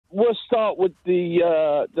we'll start with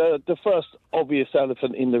the first obvious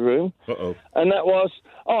elephant in the room. Uh-oh. And that was,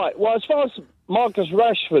 all right, well, as far as Marcus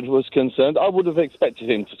Rashford was concerned, I would have expected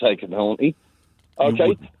him to take a penalty.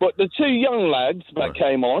 Okay, but the two young lads that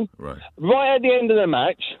came on, right at the end of the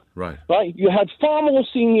match, right, you had far more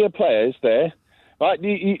senior players there, right?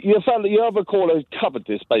 You felt that your other caller covered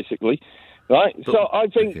this, basically, right? But, so I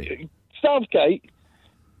think Southgate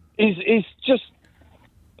is just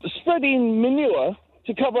spreading manure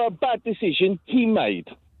to cover a bad decision he made.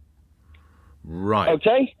 Right.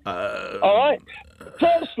 Okay. All right.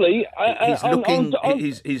 Firstly,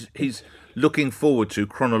 he's looking forward to,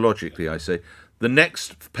 chronologically, I say, the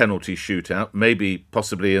next penalty shootout, maybe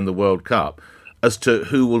possibly in the World Cup, as to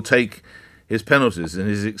who will take his penalties, and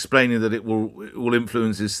he's explaining that it will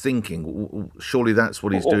influence his thinking. Surely that's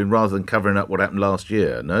what he's doing, rather than covering up what happened last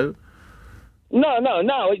year. No.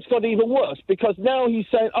 No, it's got even worse, because now he's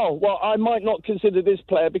saying, oh, well, I might not consider this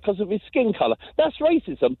player because of his skin colour. That's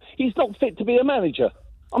racism. He's not fit to be a manager.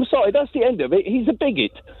 I'm sorry, that's the end of it. He's a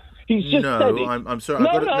bigot. He's just said it. I'm sorry.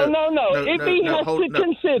 No. If he has to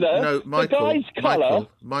consider the guy's colour...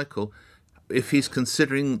 Michael, if he's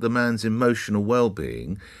considering the man's emotional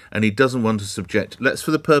well-being and he doesn't want to subject, let's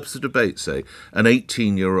for the purpose of debate say, an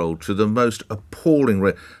 18-year-old to the most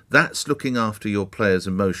appalling... That's looking after your player's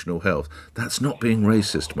emotional health. That's not being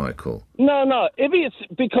racist, Michael. No. If it's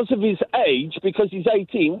because of his age, because he's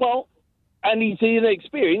 18, well... and he's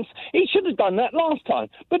inexperienced, he should have done that last time.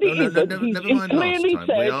 But he isn't. He clearly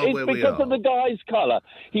said it's because of the guy's colour.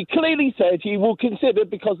 He clearly said he will consider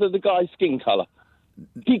because of the guy's skin colour.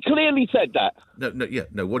 He clearly said that.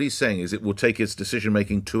 No. What he's saying is it will take his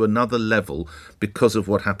decision-making to another level because of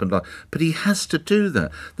what happened. But he has to do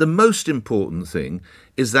that. The most important thing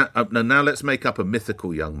is that... now let's make up a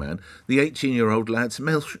mythical young man. The 18-year-old lad's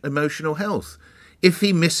emotional health. If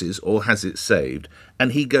he misses or has it saved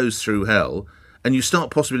and he goes through hell and you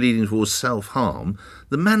start possibly leading towards self-harm,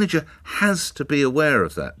 the manager has to be aware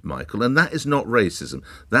of that, Michael, and that is not racism.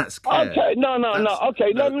 That's care. Okay, no.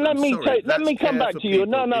 Okay, let me come back to you.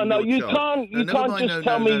 No. You can't just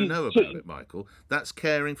tell me. No about it, Michael. That's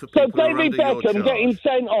caring for people who are under your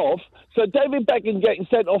charge. So David Beckham getting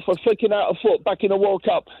sent off for flicking out a foot back in the World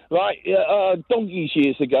Cup, right? Donkeys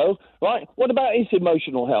years ago, right? What about his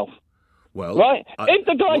emotional health? Well, right. If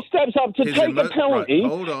the guy steps up to take a penalty,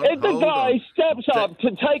 to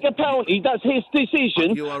take a penalty, that's his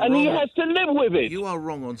decision, and he has to live with it. You are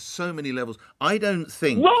wrong on so many levels. I don't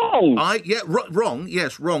think wrong. Wrong.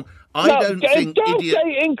 Yes, wrong. I don't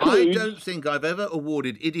think I've ever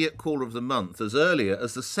awarded Idiot Caller of the Month as earlier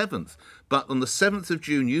as the 7th. But on the 7th of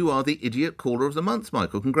June, you are the Idiot Caller of the Month,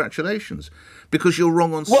 Michael. Congratulations. Because you're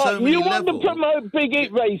wrong on so many levels. You want to promote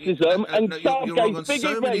bigot racism and you're wrong on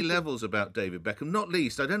so many levels about David Beckham. Not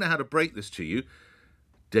least, I don't know how to break this to you,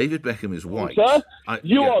 David Beckham is white. Sir,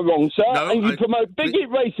 you are wrong, sir, and you promote bigot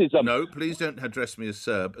racism. No, please don't address me as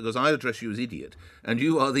sir, because I address you as idiot. And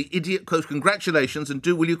you are the idiot coach. Congratulations, and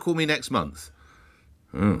will you call me next month?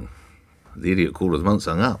 Oh, the Idiot Caller of the Month's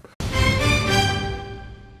hung up.